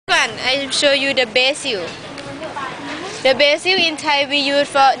I show you the basil. The basil in Thai we use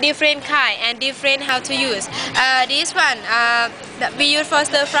for different kind and different how to use. This one we use for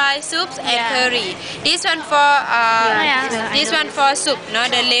stir fry soups and curry. This one for soup, no,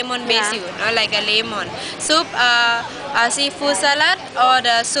 the lemon basil, no, like a lemon soup, seafood salad or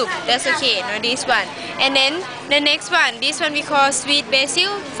the soup. That's okay. No, this one. And then the next one, this one we call sweet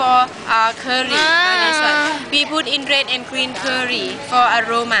basil for curry. This one we put in red and green curry for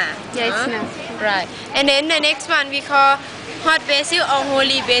aroma. Right. And then the next one we call hot basil or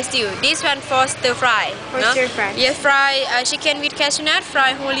holy basil. This one for stir fry. Stir fry. Yes, fry chicken with cashew nut,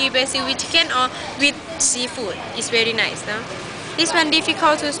 fry holy basil with chicken or with seafood. It's very nice, no? This one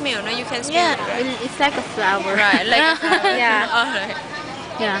difficult to smell, no? You can smell it, right? It's like a flower. Right, like a flower.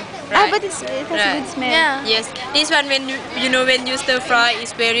 Yeah. Right. But it has a good smell. Yeah. Yes. This one when when you stir fry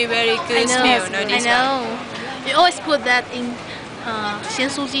is very good smell. No, this one. We always put that in 咸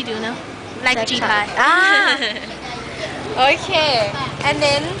酥鸡, do you know? Like G pie. Okay. And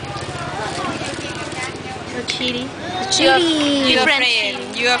then the chili. Your friend.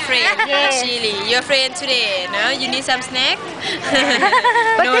 Yes. Chili. Your friend today. No, you need some snack.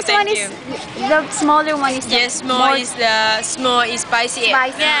 But no, this one is the smaller one is small is spicy.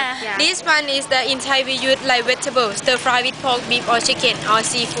 Yeah. This one is the in Thai we use like vegetables, stir fry with pork, beef or chicken or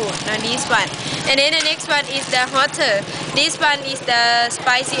seafood. Now this one. And then the next one is the hotter. This one is the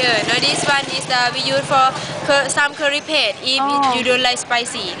spicier. Now this one is the we use for some curry paste if you don't like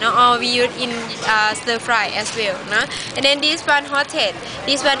spicy. No, or we use in stir fry as well. No? And then this one hothead.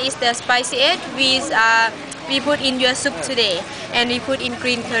 This one is the spicier we put in your soup today, and we put in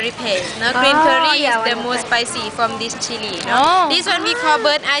green curry paste. Now green curry is the most spicy from this chili. No? This one we call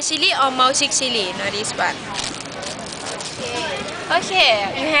bird eye chili or mauchik chili. Now this one. Okay,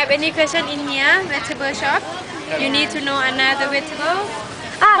 you have any question in here? Vegetable shop? You need to know another vegetable?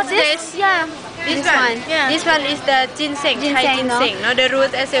 This one. Yeah. This one is the ginseng, Thai ginseng. No, the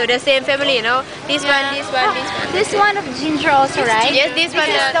root as well, the same family. No, this one. This one of ginger also, right? Yes, this one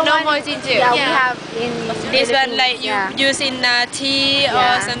normal ginger. Yeah, we have in this one like you use in tea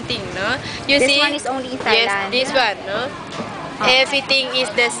or something. No, you this see. This one is only in Thailand. Yes, this one. No, everything is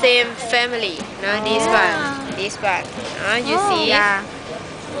the same family. No, this one. No, you see. Yeah.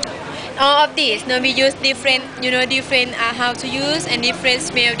 All of these, no, we use different, different how to use and different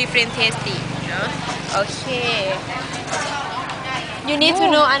smell, different tasty. Okay. You need to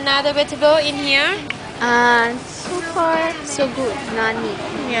know another vegetable in here. So far so good. Nani.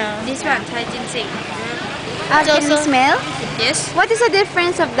 Yeah. This one, Thai ginseng. Can you smell? Yes. What is the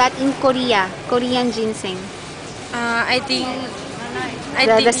difference of that in Korean ginseng? I think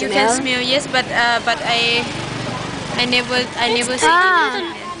you can smell. Yes, but I never see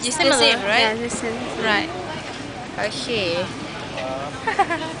it. It's the same, right? Yeah, the same. Right. Okay.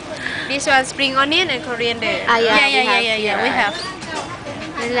 This one spring onion and coriander. Yeah. We have.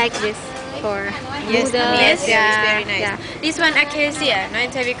 I like this for noodles. Yes, yeah, it's very nice. Yeah. This one acacia. No,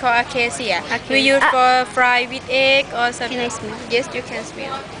 in Thai we call acacia. We use for fry with egg or something. Can I smell? Yes, you can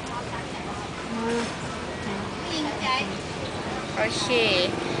smell.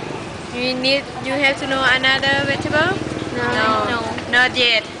 Okay. You have to know another vegetable? No. Not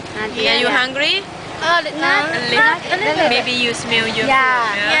yet. Are you hungry? Maybe you smell your food.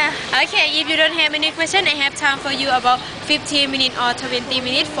 Yeah. Okay, if you don't have any question, I have time for you about 15 minutes or 20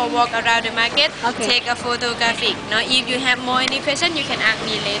 minutes for walk around the market. Okay. Take a photographic. Now, if you have more any question, you can ask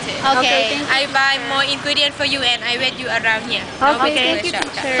me later. Okay. I buy more ingredients for you and I wait you around here. Okay, thank you,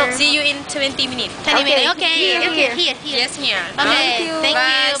 teacher. So see you in 20 minutes. 20 minutes. Okay. Here. Here. Yes, here. Okay. Thank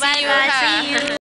you. Bye. See you.